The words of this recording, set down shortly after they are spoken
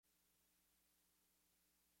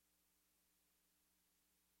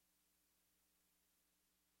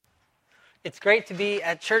It's great to be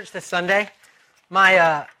at church this Sunday.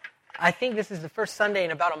 I think this is the first Sunday in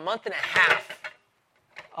about a month and a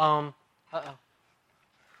half.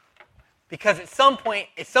 Because at some point,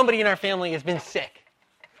 somebody in our family has been sick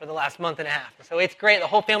for the last month and a half. So it's great. The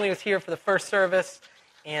whole family was here for the first service,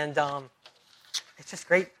 and it's just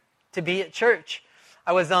great to be at church.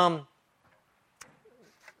 I was, as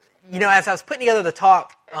I was putting together the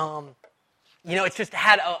talk, it's just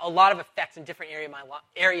had a lot of effects in different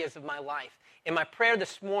areas of my life. And my prayer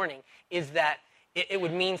this morning is that it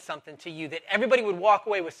would mean something to you, that everybody would walk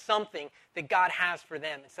away with something that God has for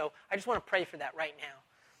them. And so I just want to pray for that right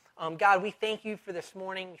now. God, we thank you for this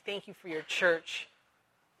morning. We thank you for your church.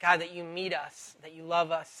 God, that you meet us, that you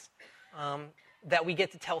love us, that we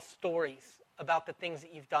get to tell stories about the things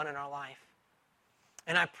that you've done in our life.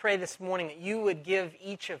 And I pray this morning that you would give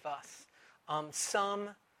each of us some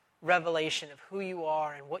revelation of who you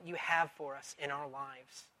are and what you have for us in our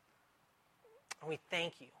lives. And we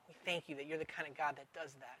thank you. We thank you that you're the kind of God that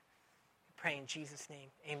does that. We pray in Jesus' name.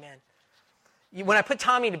 Amen. When I put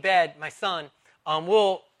Tommy to bed, my son,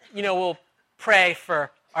 we'll pray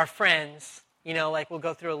for our friends. We'll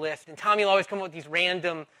go through a list. And Tommy will always come up with these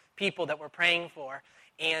random people that we're praying for.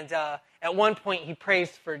 And at one point, he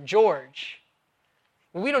prays for George.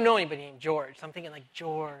 Well, we don't know anybody named George. So I'm thinking like,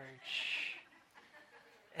 George.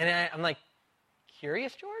 And I'm like,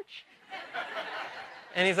 Curious George?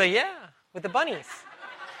 And he's like, yeah, with the bunnies.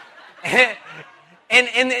 and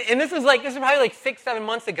this was probably like 6-7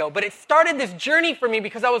 months ago. But it started this journey for me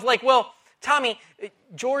because I was like, well, Tommy,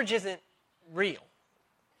 George isn't real.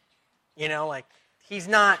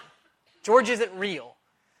 George isn't real.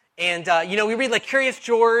 And, we read like Curious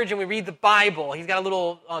George and we read the Bible. He's got a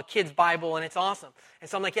little kid's Bible and it's awesome. And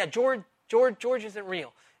so I'm like, yeah, George isn't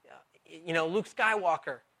real. Luke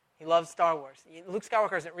Skywalker, he loves Star Wars. Luke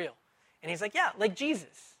Skywalker isn't real. And he's like, yeah, like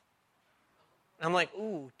Jesus. And I'm like,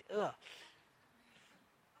 ooh, ugh.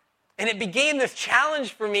 And it became this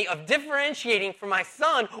challenge for me of differentiating for my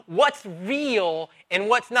son what's real and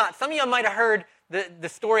what's not. Some of you might have heard the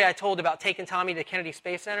story I told about taking Tommy to Kennedy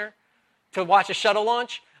Space Center to watch a shuttle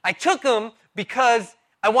launch. I took him because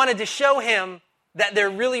I wanted to show him that there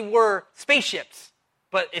really were spaceships,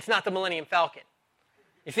 but it's not the Millennium Falcon.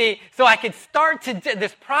 You see, so I could start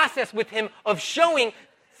this process with him of showing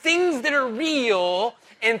things that are real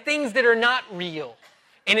and things that are not real.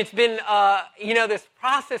 And it's been, this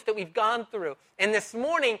process that we've gone through. And this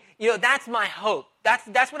morning, that's my hope.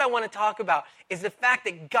 That's what I want to talk about, is the fact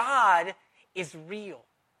that God is real.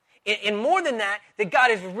 And more than that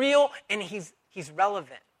God is real and he's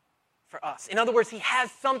relevant for us. In other words, he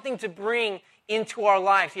has something to bring into our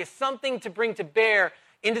lives. He has something to bring to bear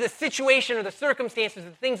into the situation or the circumstances,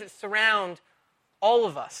 the things that surround all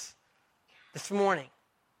of us this morning.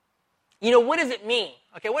 What does it mean?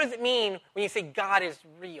 Okay, what does it mean when you say God is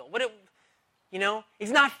real?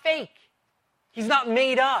 He's not fake. He's not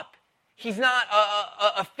made up. He's not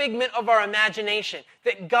a figment of our imagination.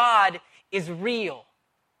 That God is real.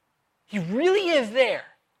 He really is there.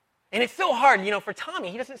 And it's so hard, for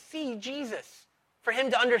Tommy, he doesn't see Jesus. For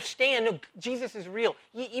him to understand, no, Jesus is real,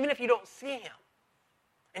 even if you don't see him.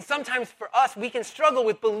 And sometimes for us, we can struggle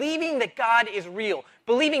with believing that God is real.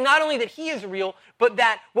 Believing not only that he is real, but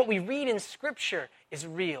that what we read in Scripture is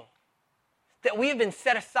real. That we have been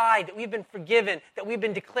set aside, that we have been forgiven, that we have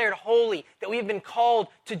been declared holy, that we have been called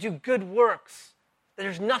to do good works. That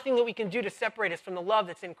there's nothing that we can do to separate us from the love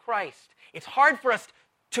that's in Christ. It's hard for us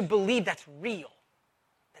to believe that's real.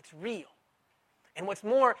 That's real. And what's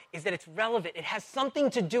more is that it's relevant. It has something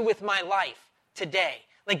to do with my life today.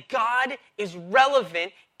 Like God is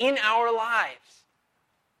relevant in our lives.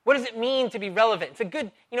 What does it mean to be relevant? It's a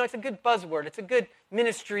good buzzword. It's a good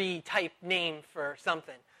ministry type name for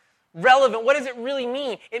something. Relevant, what does it really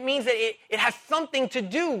mean? It means that it has something to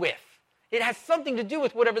do with. It has something to do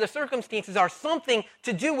with whatever the circumstances are, something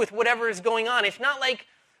to do with whatever is going on. It's not like,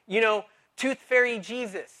 Tooth Fairy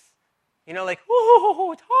Jesus.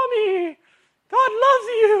 Oh, Tommy, God loves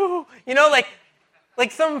you.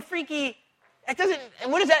 Like some freaky, it doesn't,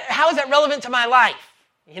 and how is that relevant to my life?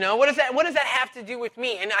 What does that have to do with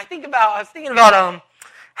me? And I was thinking about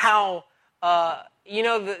how,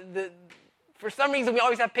 for some reason we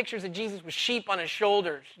always have pictures of Jesus with sheep on his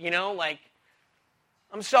shoulders,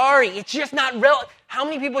 I'm sorry, it's just not relevant. How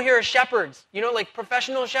many people here are shepherds?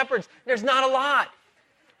 Professional shepherds? There's not a lot.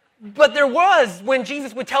 But there was when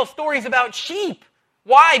Jesus would tell stories about sheep.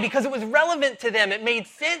 Why? Because it was relevant to them. It made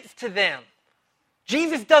sense to them.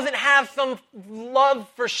 Jesus doesn't have some love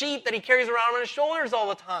for sheep that he carries around on his shoulders all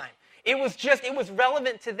the time. It was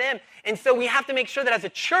relevant to them. And so we have to make sure that as a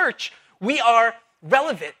church, we are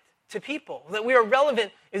relevant to people. That we are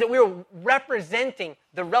relevant is that we are representing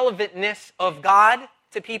the relevantness of God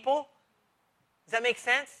to people. Does that make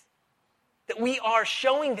sense? That we are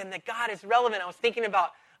showing them that God is relevant. I was thinking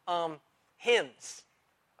about hymns.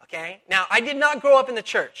 Okay? Now, I did not grow up in the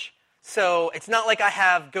church, so it's not like I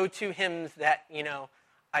have go-to hymns that,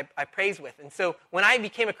 I praise with. And so when I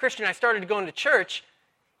became a Christian, I started going to church,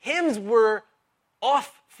 hymns were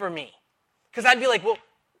off for me. Because I'd be like, well,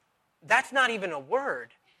 that's not even a word.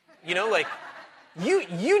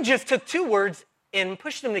 You just took two words and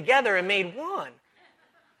pushed them together and made one.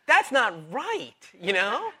 That's not right,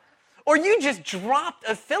 Or you just dropped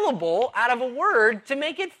a syllable out of a word to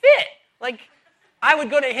make it fit. I would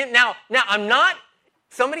go to hymn. Now I'm not,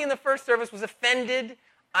 somebody in the first service was offended.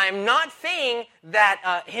 I'm not saying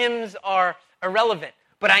that hymns are irrelevant,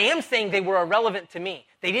 but I am saying they were irrelevant to me.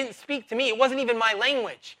 They didn't speak to me. It wasn't even my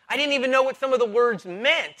language. I didn't even know what some of the words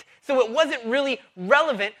meant. So it wasn't really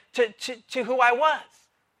relevant to who I was.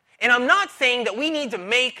 And I'm not saying that we need to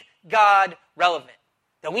make God relevant,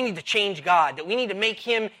 that we need to change God, that we need to make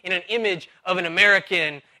him in an image of an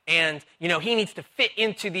American and, he needs to fit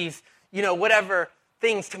into these, whatever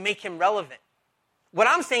things to make him relevant. What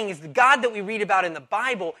I'm saying is the God that we read about in the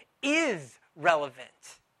Bible is relevant.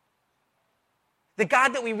 The God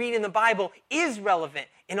that we read in the Bible is relevant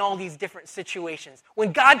in all these different situations.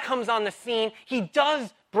 When God comes on the scene, he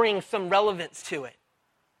does bring some relevance to it.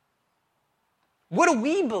 What do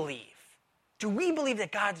we believe? Do we believe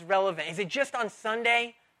that God's relevant? Is it just on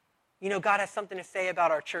Sunday? God has something to say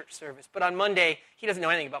about our church service, but on Monday, he doesn't know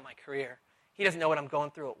anything about my career. He doesn't know what I'm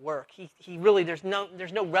going through at work. He really, there's no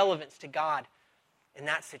relevance to God in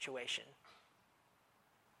that situation.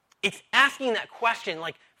 It's asking that question,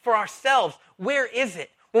 for ourselves, where is it?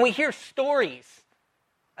 When we hear stories,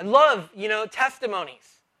 I love,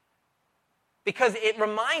 testimonies, because it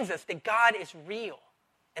reminds us that God is real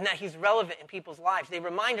and that he's relevant in people's lives. They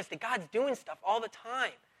remind us that God's doing stuff all the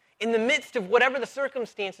time. In the midst of whatever the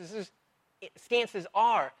circumstances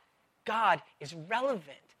are, God is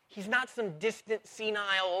relevant. He's not some distant,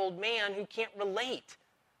 senile old man who can't relate.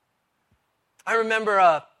 I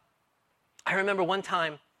remember one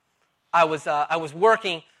time I was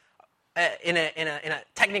working in a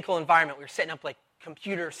technical environment. We were setting up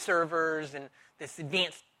computer servers and this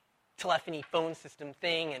advanced telephony phone system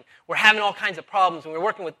thing, and we're having all kinds of problems. And we were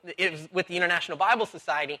working with the International Bible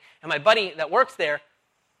Society, and my buddy that works there,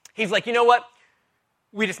 he's like, you know what?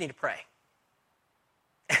 We just need to pray.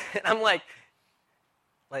 And I'm like,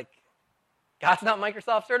 God's not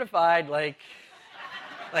Microsoft certified.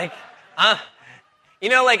 I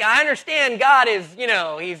understand God is,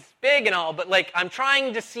 he's big and all, but I'm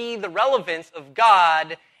trying to see the relevance of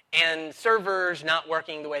God and servers not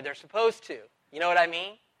working the way they're supposed to. You know what I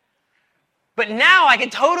mean? But now I can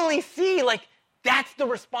totally see, that's the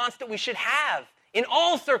response that we should have in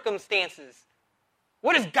all circumstances.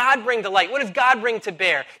 What does God bring to light? What does God bring to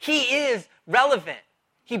bear? He is relevant.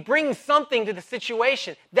 He brings something to the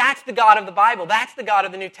situation. That's the God of the Bible. That's the God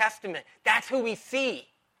of the New Testament. That's who we see.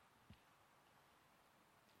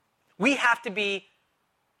 We have to be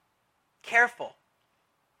careful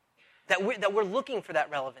that we're looking for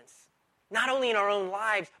that relevance, not only in our own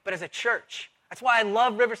lives, but as a church. That's why I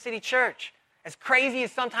love River City Church. As crazy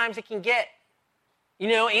as sometimes it can get.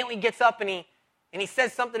 Antley gets up and he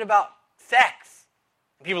says something about sex.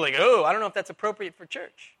 And people are like, oh, I don't know if that's appropriate for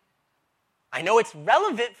church. I know it's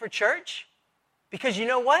relevant for church because you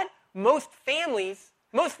know what? Most families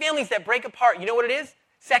that break apart, you know what it is?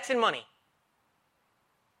 Sex and money.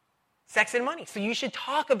 Sex and money. So you should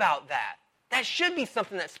talk about that. That should be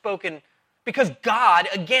something that's spoken because God,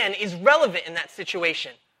 again, is relevant in that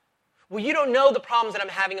situation. Well, you don't know the problems that I'm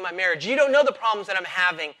having in my marriage. You don't know the problems that I'm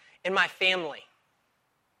having in my family.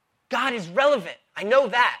 God is relevant. I know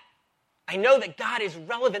that. I know that God is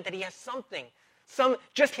relevant, that he has something,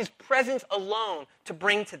 just his presence alone to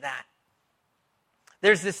bring to that.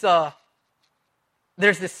 There's this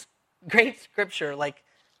great scripture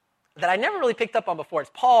that I never really picked up on before.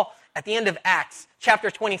 It's Paul at the end of Acts,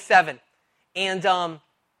 chapter 27. And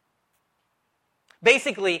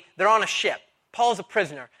basically, they're on a ship. Paul's a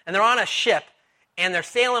prisoner, and they're on a ship, and they're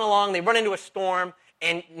sailing along. They run into a storm,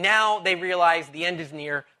 and now they realize the end is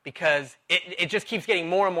near because it just keeps getting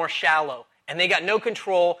more and more shallow, and they got no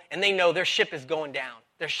control, and they know their ship is going down.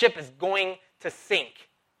 Their ship is going to sink,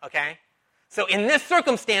 okay? So in this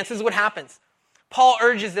circumstance, this is what happens. Paul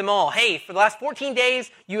urges them all, hey, for the last 14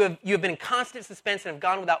 days, you have been in constant suspense and have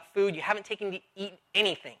gone without food. You haven't taken to eat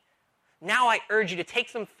anything. Now I urge you to take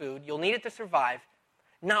some food. You'll need it to survive.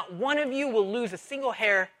 Not one of you will lose a single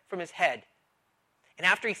hair from his head. And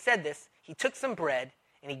after he said this, he took some bread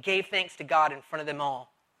and he gave thanks to God in front of them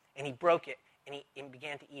all. and he broke it, and he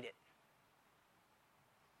began to eat it.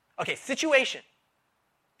 Okay, situation.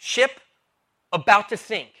 Ship about to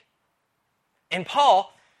sink. And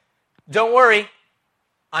Paul, don't worry,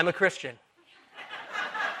 I'm a Christian.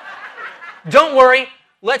 Don't worry,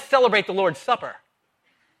 let's celebrate the Lord's Supper.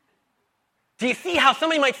 Do you see how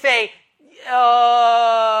somebody might say,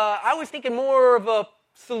 I was thinking more of a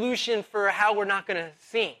solution for how we're not going to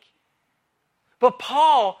sink. But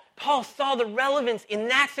Paul saw the relevance in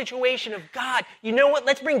that situation of God. You know what?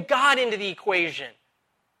 Let's bring God into the equation.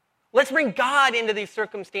 Let's bring God into the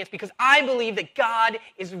circumstance because I believe that God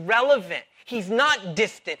is relevant. He's not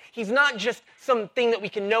distant. He's not just something that we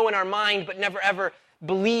can know in our mind but never ever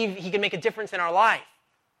believe he can make a difference in our life.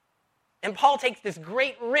 And Paul takes this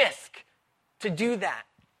great risk to do that.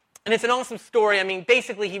 And it's an awesome story. I mean,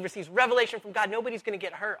 basically he receives revelation from God. Nobody's going to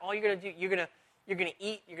get hurt. All you're going to do, you're going to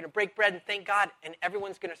eat, you're going to break bread and thank God, and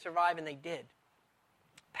everyone's going to survive, and they did.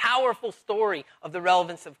 Powerful story of the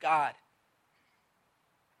relevance of God.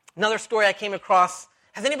 Another story I came across.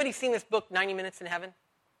 Has anybody seen this book, 90 Minutes in Heaven?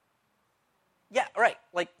 Yeah, right.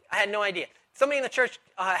 Like, I had no idea. Somebody in the church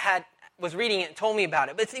was reading it and told me about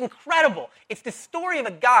it. But it's incredible. It's the story of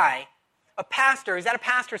a guy, a pastor. He's at a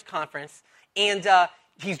pastor's conference, and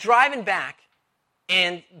he's driving back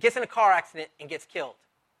and gets in a car accident and gets killed.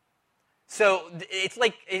 So it's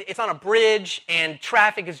like it's on a bridge and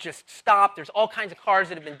traffic is just stopped. There's all kinds of cars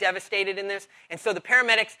that have been devastated in this. And so the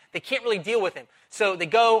paramedics, they can't really deal with him. So they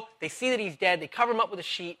go, they see that he's dead, they cover him up with a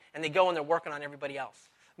sheet, and they go and they're working on everybody else.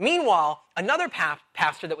 Meanwhile, another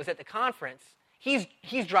pastor that was at the conference, he's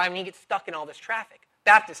driving, he gets stuck in all this traffic.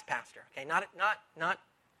 Baptist pastor, okay, not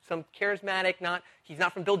some charismatic, he's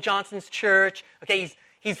not from Bill Johnson's church, okay,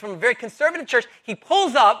 he's from a very conservative church. He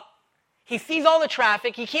pulls up, he sees all the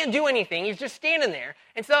traffic, he can't do anything, he's just standing there.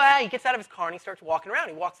 And so he gets out of his car and he starts walking around.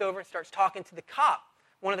 He walks over and starts talking to the cop,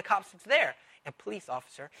 one of the cops that's there, a police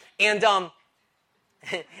officer. And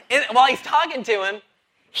while he's talking to him,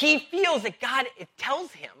 he feels that God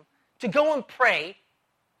tells him to go and pray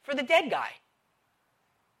for the dead guy.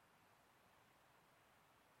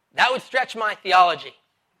 That would stretch my theology.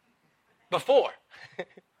 Before,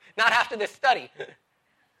 not after this study.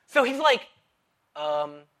 So he's like,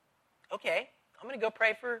 okay, I'm going to go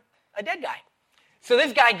pray for a dead guy. So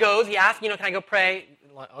this guy goes, he asks, can I go pray?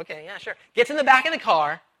 Okay, yeah, sure. Gets in the back of the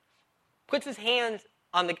car, puts his hands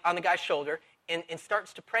on the guy's shoulder, and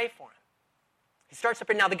starts to pray for him. He starts to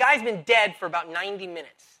pray. Now, the guy's been dead for about 90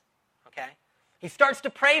 minutes, okay? He starts to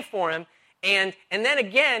pray for him, and then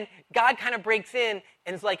again, God kind of breaks in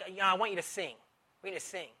and is like, I want you to sing. I want you to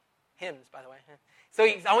sing. Hymns, by the way. So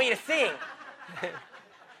I want you to sing.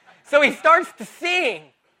 So he starts to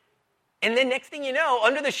sing. And then next thing you know,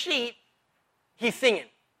 under the sheet, he's singing.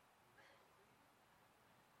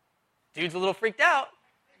 Dude's a little freaked out.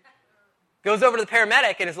 Goes over to the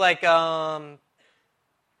paramedic and is like, you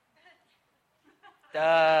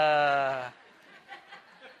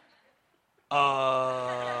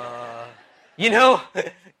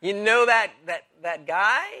know that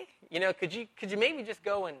guy? Could you maybe just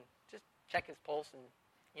go and just check his pulse and,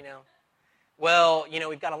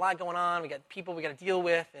 we've got a lot going on. We got people we got to deal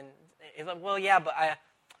with. And he's like, well, yeah, but I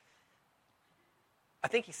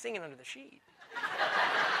think he's singing under the sheet.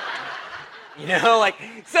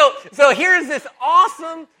 So here's this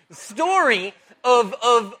awesome story of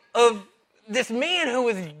this man who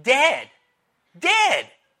was dead.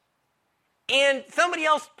 And somebody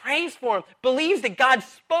else prays for him, believes that God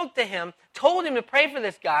spoke to him, told him to pray for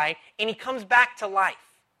this guy, and he comes back to life.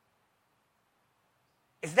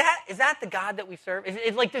 Is that the God that we serve?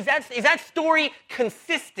 Is that story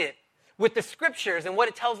consistent with the scriptures and what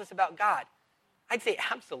it tells us about God? I'd say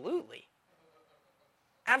absolutely.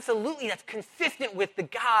 Absolutely, that's consistent with the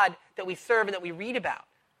God that we serve and that we read about.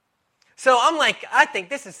 So I think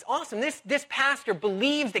this is awesome. This pastor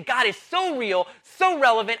believes that God is so real, so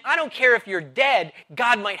relevant. I don't care if you're dead,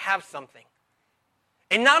 God might have something.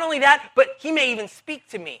 And not only that, but he may even speak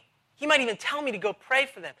to me. He might even tell me to go pray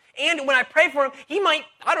for them. And when I pray for him, he might,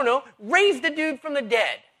 raise the dude from the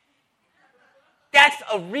dead. That's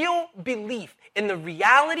a real belief in the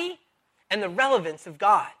reality and the relevance of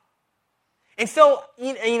God. And so,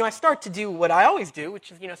 I start to do what I always do,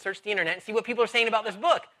 which is, search the internet and see what people are saying about this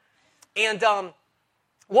book. And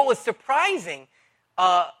what was surprising,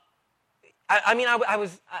 I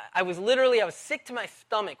was sick to my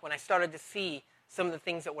stomach when I started to see some of the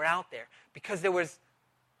things that were out there, because there were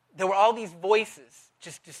all these voices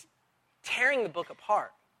just tearing the book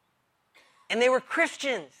apart. And they were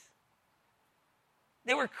Christians.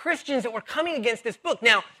 There were Christians that were coming against this book.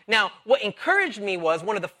 Now, what encouraged me was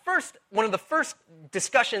one of the first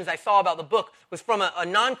discussions I saw about the book was from a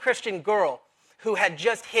non-Christian girl who had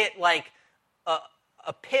just hit like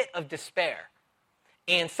a pit of despair.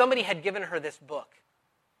 And somebody had given her this book.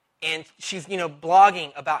 And she's,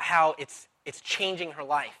 blogging about how it's changing her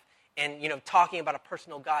life. And, talking about a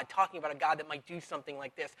personal God, talking about a God that might do something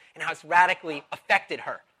like this, and how it's radically affected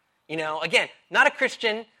her. Again, not a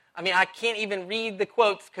Christian. I mean, I can't even read the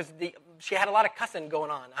quotes because she had a lot of cussing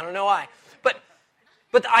going on. I don't know why. But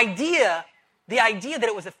the idea that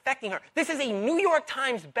it was affecting her. This is a New York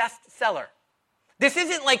Times bestseller. This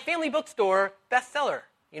isn't like Family Bookstore bestseller.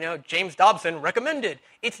 James Dobson recommended.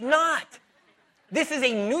 It's not. This is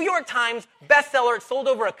a New York Times bestseller. It sold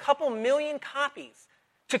over a couple million copies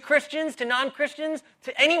to Christians, to non-Christians,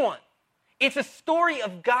 to anyone. It's a story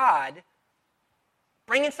of God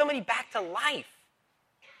bringing somebody back to life.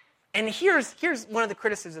 And here's one of the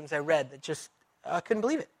criticisms I read that just, I couldn't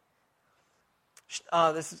believe it.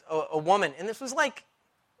 This is a woman, and this was like,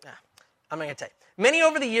 I'm not going to tell you. Many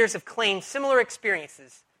over the years have claimed similar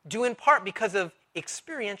experiences, due in part because of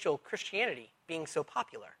experiential Christianity being so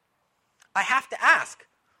popular. I have to ask,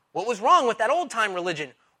 what was wrong with that old-time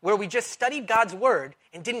religion where we just studied God's word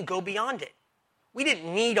and didn't go beyond it? We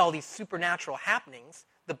didn't need all these supernatural happenings.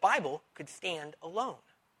 The Bible could stand alone.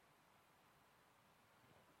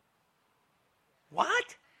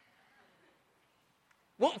 What?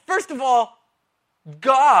 Well, first of all,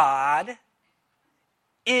 God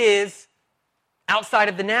is outside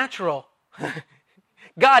of the natural.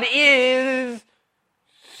 God is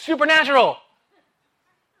supernatural.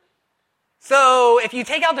 So if you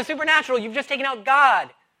take out the supernatural, you've just taken out God.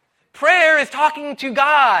 Prayer is talking to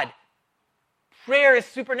God. Prayer is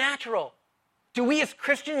supernatural. Do we as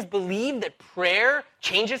Christians believe that prayer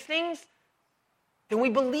changes things? Then we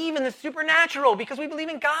believe in the supernatural because we believe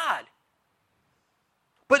in God.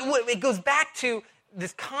 But it goes back to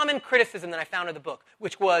this common criticism that I found in the book,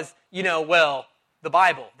 which was, the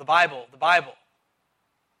Bible.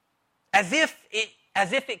 As if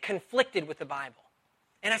it conflicted with the Bible.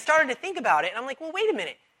 And I started to think about it, and I'm like, well, wait a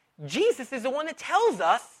minute. Jesus is the one that tells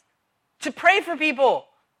us to pray for people.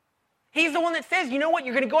 He's the one that says, you know what,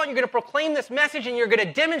 you're going to go out and you're going to proclaim this message and you're going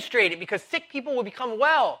to demonstrate it because sick people will become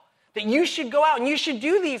well. That you should go out and you should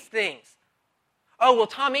do these things. Oh, well,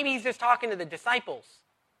 Tom, maybe he's just talking to the disciples.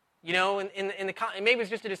 Maybe it's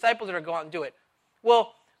just the disciples that are going out and do it.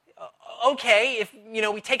 Well, okay, if,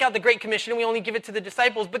 we take out the Great Commission and we only give it to the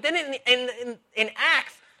disciples. But then in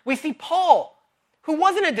Acts, we see Paul, who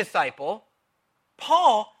wasn't a disciple.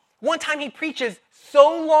 Paul, one time he preaches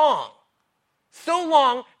so long,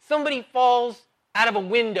 somebody falls out of a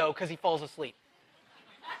window because he falls asleep.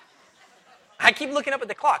 I keep looking up at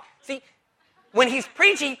the clock. See, when he's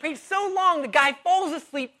preaching, he preached so long, the guy falls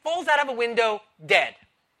asleep, falls out of a window, dead.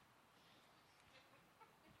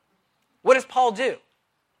 What does Paul do?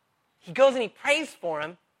 He goes and he prays for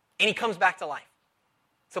him, and he comes back to life.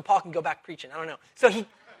 So Paul can go back preaching. I don't know. So he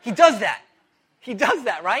does that. He does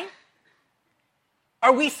that, right?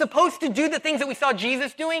 Are we supposed to do the things that we saw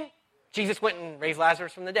Jesus doing? Jesus went and raised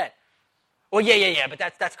Lazarus from the dead. Well, yeah, but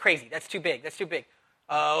that's crazy. That's too big.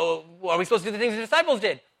 Are we supposed to do the things the disciples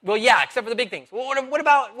did? Well, yeah, except for the big things. Well, what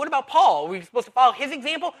about Paul? Are we supposed to follow his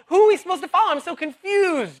example? Who are we supposed to follow? I'm so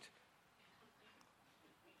confused.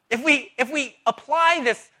 If we apply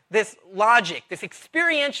this logic, this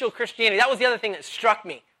experiential Christianity, that was the other thing that struck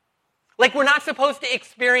me. Like we're not supposed to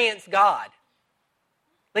experience God.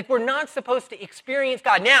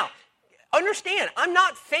 Now, understand, I'm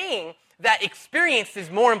not saying that experience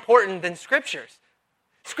is more important than Scriptures.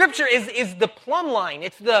 Scripture is the plumb line.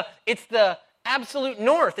 It's the absolute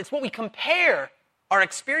north. It's what we compare our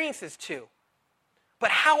experiences to.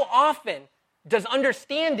 But how often does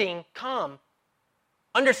understanding come?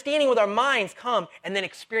 Understanding with our minds come, and then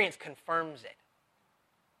experience confirms it.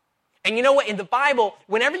 And you know what? In the Bible,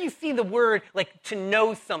 whenever you see the word like to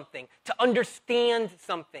know something, to understand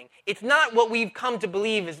something, it's not what we've come to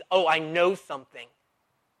believe is, oh, I know something.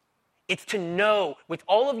 It's to know with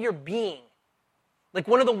all of your being. Like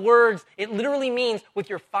one of the words, it literally means with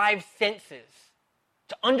your five senses.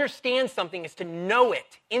 To understand something is to know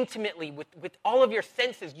it intimately with all of your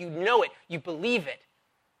senses. You know it. You believe it.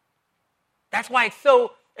 That's why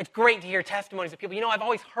it's great to hear testimonies of people. I've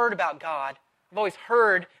always heard about God. I've always,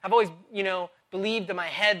 believed in my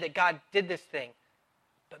head that God did this thing.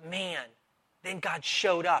 But man, then God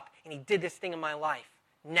showed up and he did this thing in my life.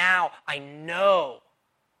 Now I know.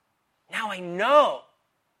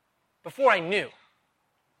 Before I knew.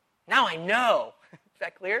 Now I know. Is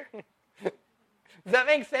that clear? Does that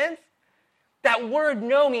make sense? That word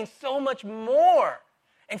know means so much more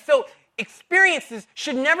And so experiences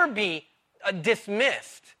should never be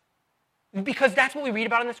dismissed, because that's what we read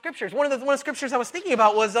about in the Scriptures. One of the scriptures I was thinking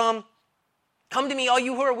about was, come to me, all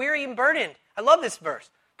you who are weary and burdened. I love this verse.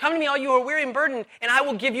 Come to me, all you who are weary and burdened, and I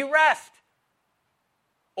will give you rest.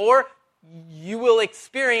 Or you will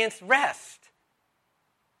experience rest.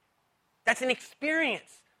 That's an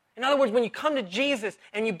experience. In other words, when you come to Jesus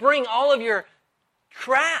and you bring all of your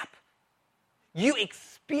crap, you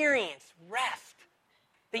experience rest.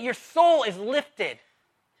 That your soul is lifted.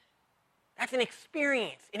 That's an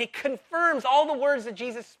experience. And it confirms all the words that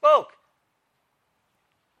Jesus spoke.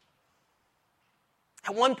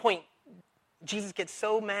 At one point, Jesus gets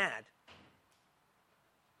so mad.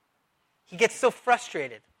 He gets so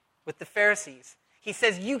frustrated with the Pharisees. He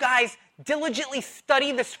says, you guys diligently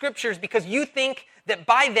study the Scriptures because you think that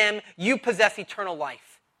by them you possess eternal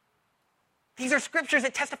life. These are Scriptures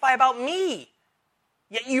that testify about me,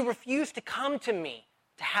 yet you refuse to come to me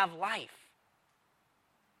to have life.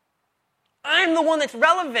 I'm the one that's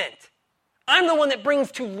relevant. I'm the one that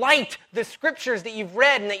brings to light the Scriptures that you've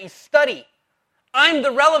read and that you study. I'm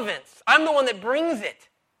the relevance. I'm the one that brings it.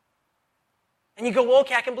 And you go, well,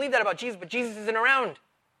 okay, I can believe that about Jesus, but Jesus isn't around.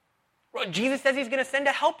 Well, Jesus says he's going to send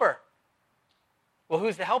a helper. Well,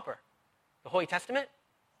 who's the helper? The Holy Testament?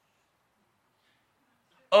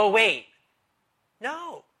 Oh, wait.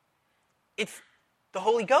 No. It's the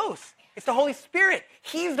Holy Ghost. It's the Holy Spirit.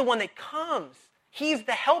 He's the one that comes. He's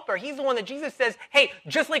the helper. He's the one that Jesus says, hey,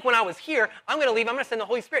 just like when I was here, I'm going to leave. I'm going to send the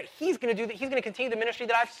Holy Spirit. He's going to do that. He's going to continue the ministry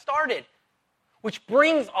that I've started, which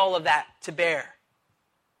brings all of that to bear.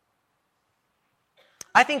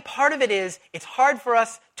 I think part of it is it's hard for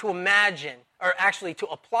us to imagine, or actually to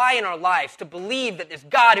apply in our lives, to believe that this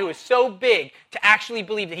God who is so big, to actually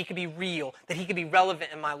believe that he could be real, that he could be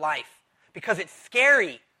relevant in my life. Because it's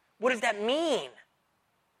scary. What does that mean?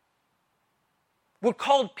 We're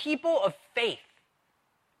called people of faith,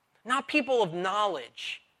 not people of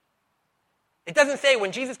knowledge. It doesn't say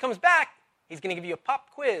when Jesus comes back, he's going to give you a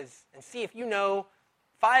pop quiz and see if you know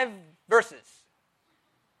 5 verses.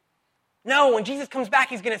 No, when Jesus comes back,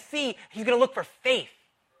 he's going to look for faith.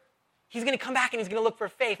 He's going to come back and he's going to look for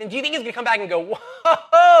faith. And do you think he's going to come back and go,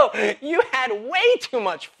 whoa, you had way too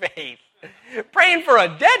much faith. Praying for a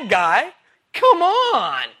dead guy? Come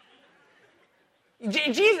on.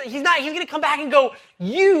 Jesus, he's going to come back and go,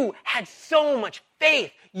 you had so much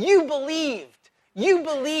faith. You believed. You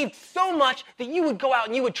believed so much that you would go out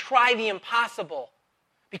and you would try the impossible.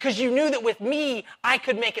 Because you knew that with me, I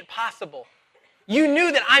could make it possible. You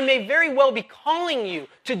knew that I may very well be calling you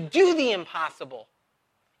to do the impossible.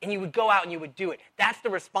 And you would go out and you would do it. That's the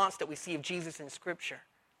response that we see of Jesus in Scripture.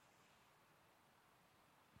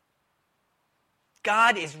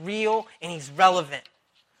 God is real and he's relevant.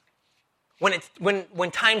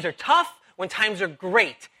 When times are tough, when times are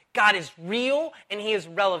great, God is real and he is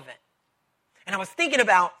relevant. And I was thinking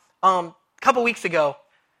about a couple weeks ago,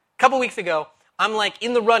 I'm like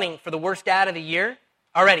in the running for the worst dad of the year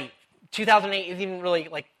already. 2008 is even really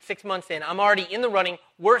like 6 months in. I'm already in the running,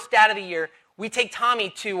 worst dad of the year. We take Tommy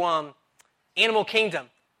to Animal Kingdom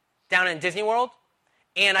down in Disney World,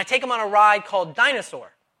 and I take him on a ride called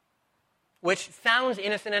Dinosaur, which sounds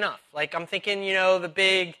innocent enough. Like I'm thinking, the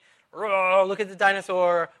big, look at the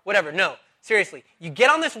dinosaur, whatever. No, seriously. You get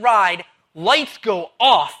on this ride, lights go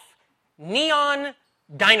off, neon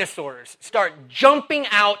dinosaurs start jumping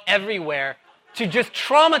out everywhere to just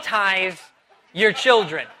traumatize your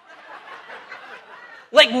children.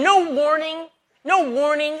 Like no warning.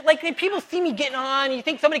 Like if people see me getting on, you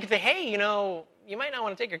think somebody could say, hey, you might not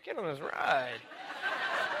want to take your kid on this ride.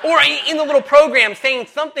 Or in the little program saying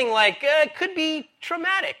something like, it could be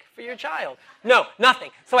traumatic for your child. No,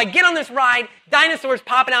 nothing. So I get on this ride, dinosaurs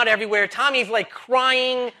popping out everywhere. Tommy's like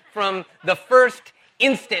crying from the first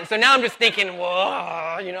instant. So now I'm just thinking, whoa,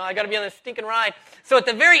 I got to be on this stinking ride. So at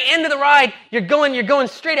the very end of the ride, you're going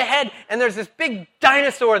straight ahead, and there's this big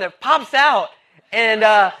dinosaur that pops out,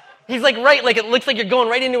 and he's like it looks like you're going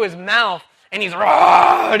right into his mouth, and he's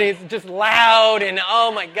raw, and he's just loud, and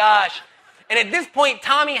oh my gosh. And at this point,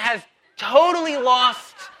 Tommy has totally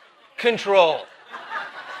lost control.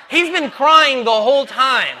 He's been crying the whole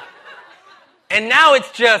time. And now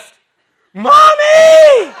it's just,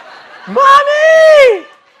 Mommy! Mommy!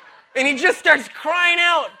 And he just starts crying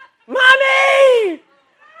out, Mommy!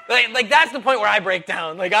 Like that's the point where I break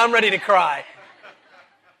down. Like I'm ready to cry.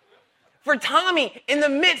 For Tommy, in the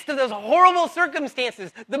midst of those horrible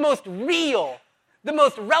circumstances, the most real, the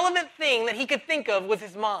most relevant thing that he could think of was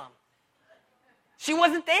his mom. She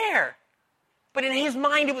wasn't there. But in his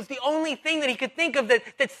mind, it was the only thing that he could think of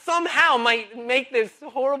that somehow might make this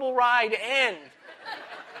horrible ride end.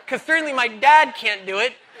 because certainly my dad can't do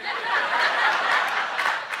it.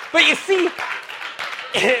 But you see,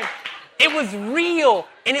 it was real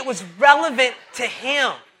and it was relevant to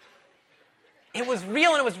him. It was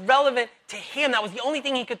real and it was relevant to him. That was the only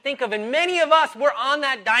thing he could think of. And many of us were on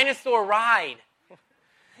that dinosaur ride.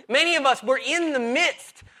 Many of us were in the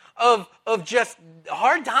midst of just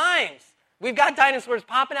hard times. We've got dinosaurs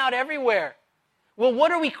popping out everywhere. Well,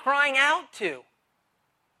 what are we crying out to?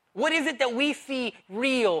 What is it that we see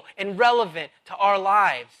real and relevant to our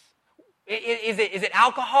lives? Is it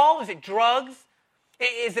alcohol? Is it drugs?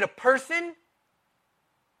 Is it a person?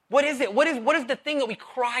 What is it? What is the thing that we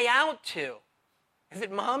cry out to? Is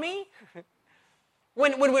it mommy?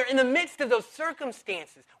 When we're in the midst of those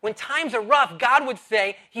circumstances, when times are rough, God would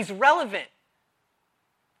say he's relevant.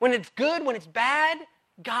 When it's good, when it's bad,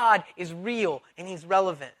 God is real and he's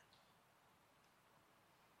relevant.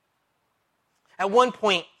 At one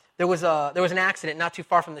point, there was an accident not too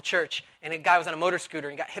far from the church, and a guy was on a motor scooter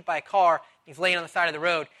and got hit by a car. He's laying on the side of the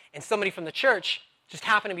road, and somebody from the church just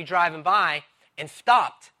happened to be driving by and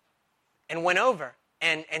stopped and went over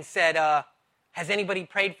and said, has anybody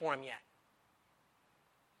prayed for him yet?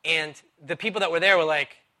 And the people that were there were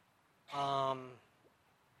like, oh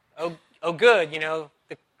good,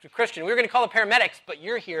 the Christian. We were going to call the paramedics, but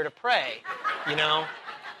you're here to pray,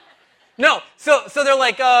 No, so they're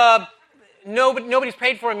like, nobody's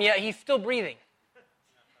prayed for him yet. He's still breathing.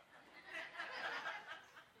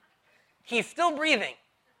 He's still breathing.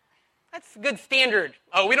 That's a good standard.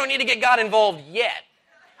 Oh, we don't need to get God involved yet.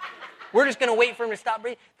 We're just going to wait for him to stop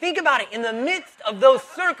breathing. Think about it. In the midst of those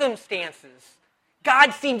circumstances,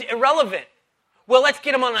 God seemed irrelevant. Well, let's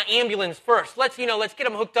get him on an ambulance first. Let's get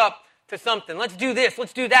him hooked up to something. Let's do this.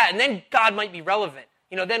 Let's do that. And then God might be relevant.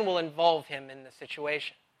 Then we'll involve him in the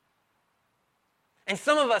situation. And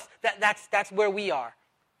some of us, that's where we are.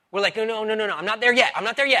 We're like, no, I'm not there yet.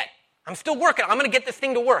 I'm still working. I'm going to get this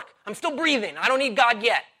thing to work. I'm still breathing. I don't need God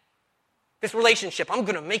yet. This relationship, I'm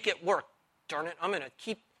going to make it work. Darn it, I'm going to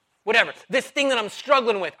keep whatever. This thing that I'm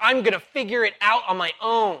struggling with, I'm going to figure it out on my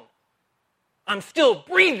own. I'm still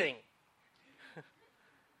breathing.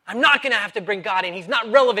 I'm not going to have to bring God in. He's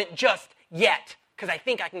not relevant just yet because I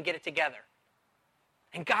think I can get it together.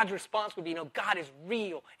 And God's response would be, God is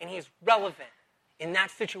real and he is relevant in that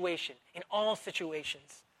situation, in all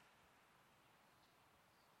situations.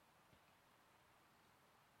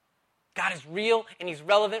 God is real and he's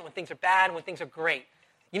relevant when things are bad and when things are great.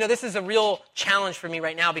 This is a real challenge for me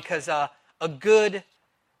right now because I get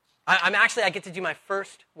to do my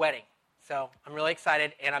first wedding. So I'm really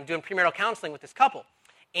excited, and I'm doing premarital counseling with this couple.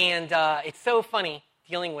 And it's so funny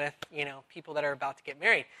dealing with, people that are about to get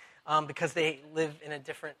married because they live in a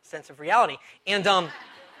different sense of reality. And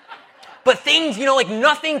but things, like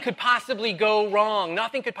nothing could possibly go wrong.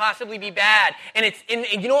 Nothing could possibly be bad. And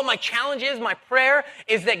you know what my challenge is? My prayer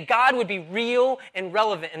is that God would be real and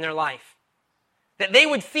relevant in their life. That they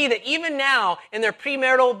would see that even now in their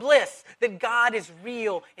premarital bliss, that God is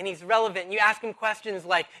real and he's relevant. And you ask him questions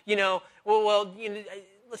like, let's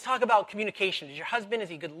talk about communication. Is your husband, is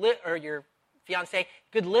he good, or your fiance,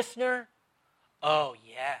 good listener? Oh,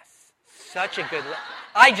 yes. Such a good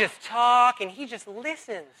I just talk and he just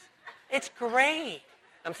listens. It's great.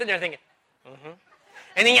 I'm sitting there thinking, mm-hmm.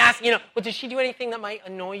 And then you ask, does she do anything that might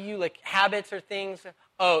annoy you, like habits or things?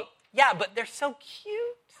 Oh, yeah, but they're so cute.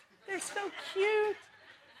 They're so cute.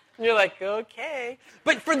 And you're like, okay.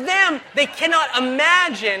 But for them, they can't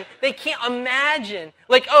imagine,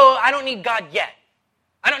 like, I don't need God yet.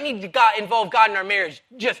 I don't need to involve God in our marriage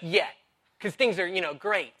just yet, because things are,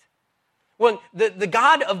 great. Well, the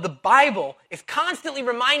God of the Bible is constantly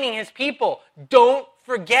reminding his people, don't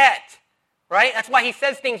forget, right? That's why he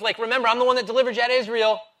says things like, remember, I'm the one that delivered you out of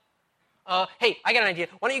Israel. Hey, I got an idea.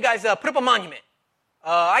 Why don't you guys put up a monument?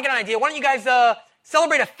 I got an idea. Why don't you guys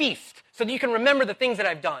celebrate a feast so that you can remember the things that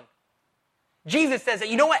I've done? Jesus says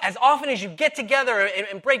that, as often as you get together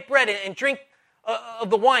and break bread and drink of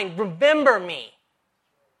the wine, remember me.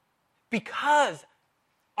 Because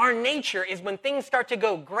our nature is when things start to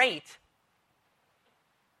go great,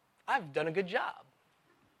 I've done a good job.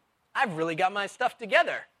 I've really got my stuff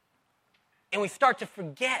together. And we start to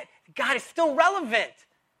forget God is still relevant.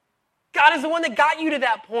 God is the one that got you to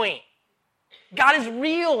that point. God is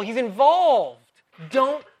real. He's involved.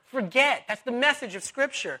 Don't forget. That's the message of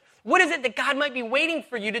Scripture. What is it that God might be waiting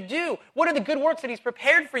for you to do? What are the good works that he's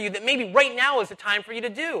prepared for you that maybe right now is the time for you to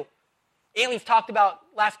do? Antley's talked about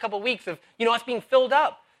last couple of weeks of, us being filled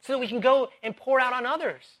up so that we can go and pour out on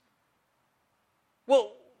others.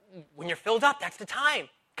 Well, when you're filled up, that's the time.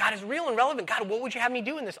 God is real and relevant. God, what would you have me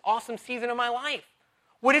do in this awesome season of my life?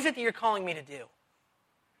 What is it that you're calling me to do?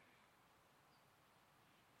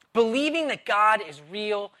 Believing that God is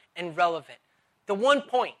real and relevant. The one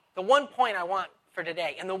point I want for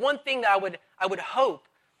today, and the one thing that I would hope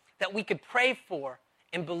that we could pray for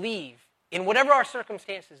and believe in whatever our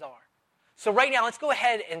circumstances are. So right now, let's go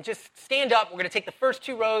ahead and just stand up. We're going to take the first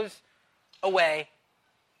 2 rows away,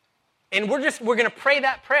 and we're going to pray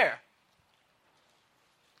that prayer.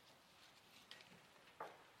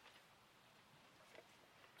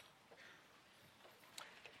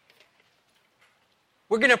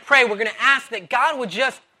 We're going to pray. We're going to ask that God would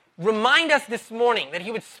just remind us this morning, that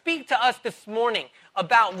he would speak to us this morning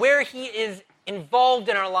about where he is involved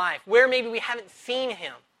in our life, where maybe we haven't seen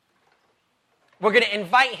him. We're going to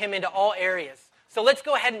invite him into all areas. So let's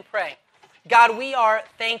go ahead and pray. God, we are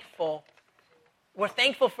thankful. We're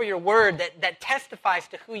thankful for your word that testifies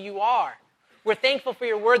to who you are. We're thankful for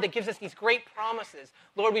your word that gives us these great promises.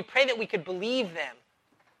 Lord, we pray that we could believe them,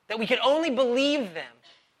 that we could only believe them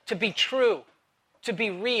to be true, to be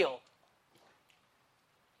real.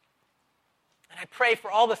 And I pray for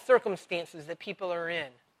all the circumstances that people are in.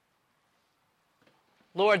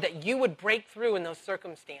 Lord, that you would break through in those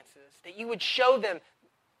circumstances, that you would show them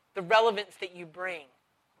the relevance that you bring.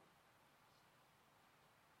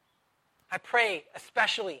 I pray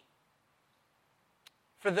especially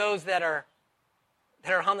for those that are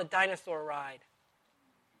on the dinosaur ride.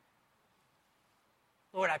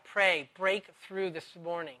 Lord, I pray, break through this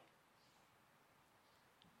morning.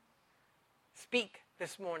 Speak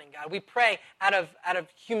this morning, God. We pray out of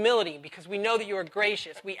humility because we know that you are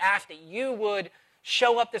gracious. We ask that you would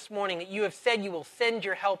show up this morning, that you have said you will send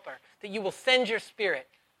your helper, that you will send your Spirit.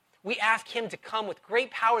 We ask him to come with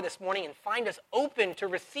great power this morning and find us open to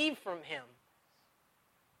receive from him.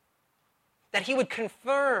 That he would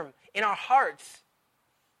confirm in our hearts,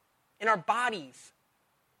 in our bodies,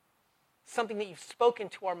 something that you've spoken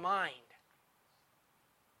to our mind.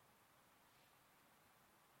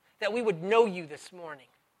 That we would know you this morning.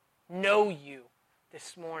 Know you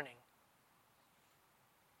this morning.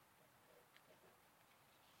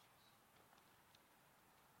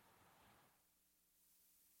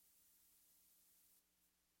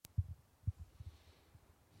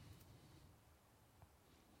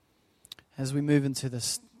 As we move into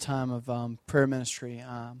this time of prayer ministry,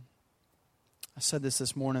 I said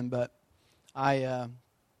this morning, but I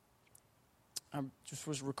just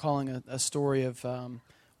was recalling a story of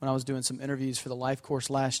when I was doing some interviews for the Life Course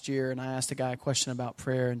last year, and I asked a guy a question about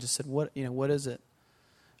prayer, and just said, "What is it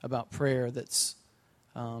about prayer that's,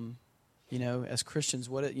 as Christians,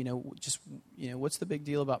 what's the big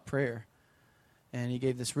deal about prayer?" And he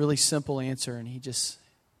gave this really simple answer, and he just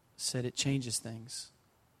said, "It changes things."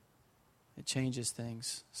 It changes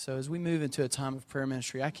things. So as we move into a time of prayer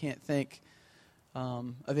ministry, I can't think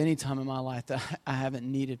of any time in my life that I haven't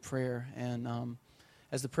needed prayer. And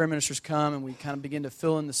as the prayer ministers come and we kind of begin to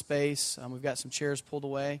fill in the space, we've got some chairs pulled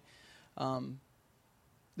away.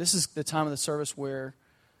 This is the time of the service where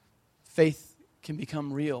faith can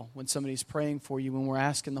become real when somebody's praying for you, when we're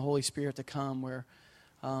asking the Holy Spirit to come, where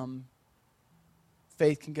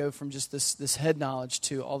faith can go from just this head knowledge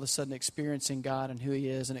to all of a sudden experiencing God and who he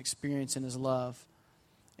is and experiencing his love.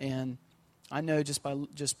 And I know just by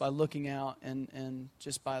looking out and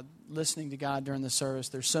just by listening to God during the service,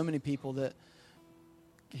 there's so many people that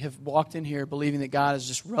have walked in here believing that God is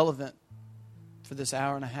just relevant for this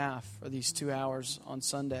hour and a half or these 2 hours on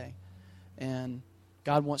Sunday. And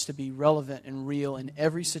God wants to be relevant and real in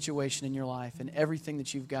every situation in your life and everything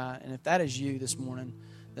that you've got. And if that is you this morning,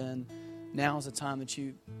 then now is the time that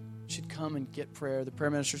you should come and get prayer. The prayer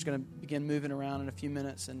minister is going to begin moving around in a few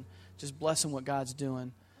minutes and just blessing what God's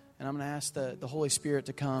doing. And I'm going to ask the Holy Spirit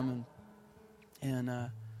to come and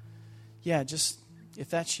just if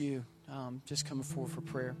that's you, just come forward for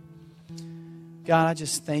prayer. God, I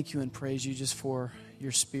just thank you and praise you just for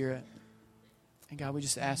your Spirit. And God, we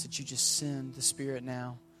just ask that you just send the Spirit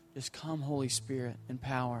now. Just come, Holy Spirit, in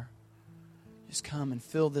power. Just come and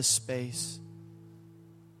fill this space.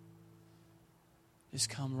 Just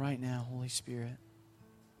come right now, Holy Spirit.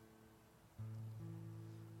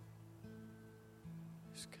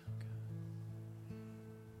 Just come, God.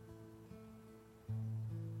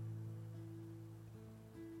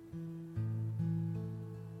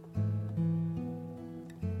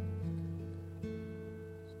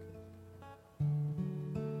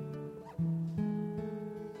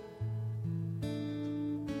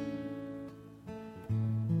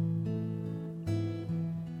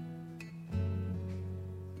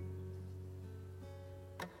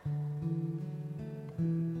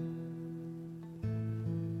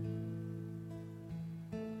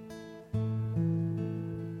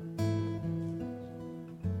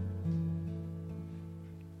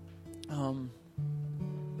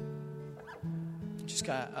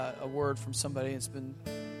 a word from somebody. It's been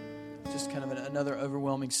just kind of another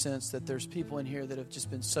overwhelming sense that there's people in here that have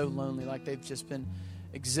just been so lonely, like they've just been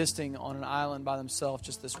existing on an island by themselves,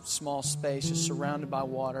 just this small space, just surrounded by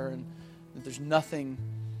water, and that there's nothing,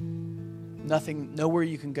 nowhere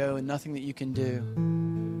you can go and nothing that you can do.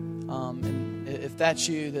 And if that's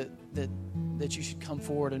you, that you should come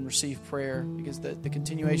forward and receive prayer, because the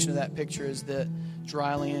continuation of that picture is that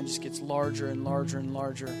dry land just gets larger and larger and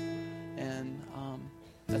larger. And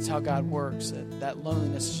that's how God works. That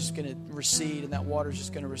loneliness is just going to recede, and that water is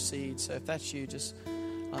just going to recede. So if that's you, just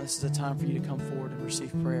this is a time for you to come forward and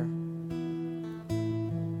receive prayer.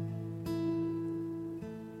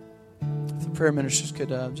 If the prayer ministers could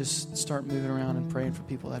just start moving around and praying for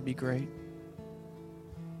people, that'd be great.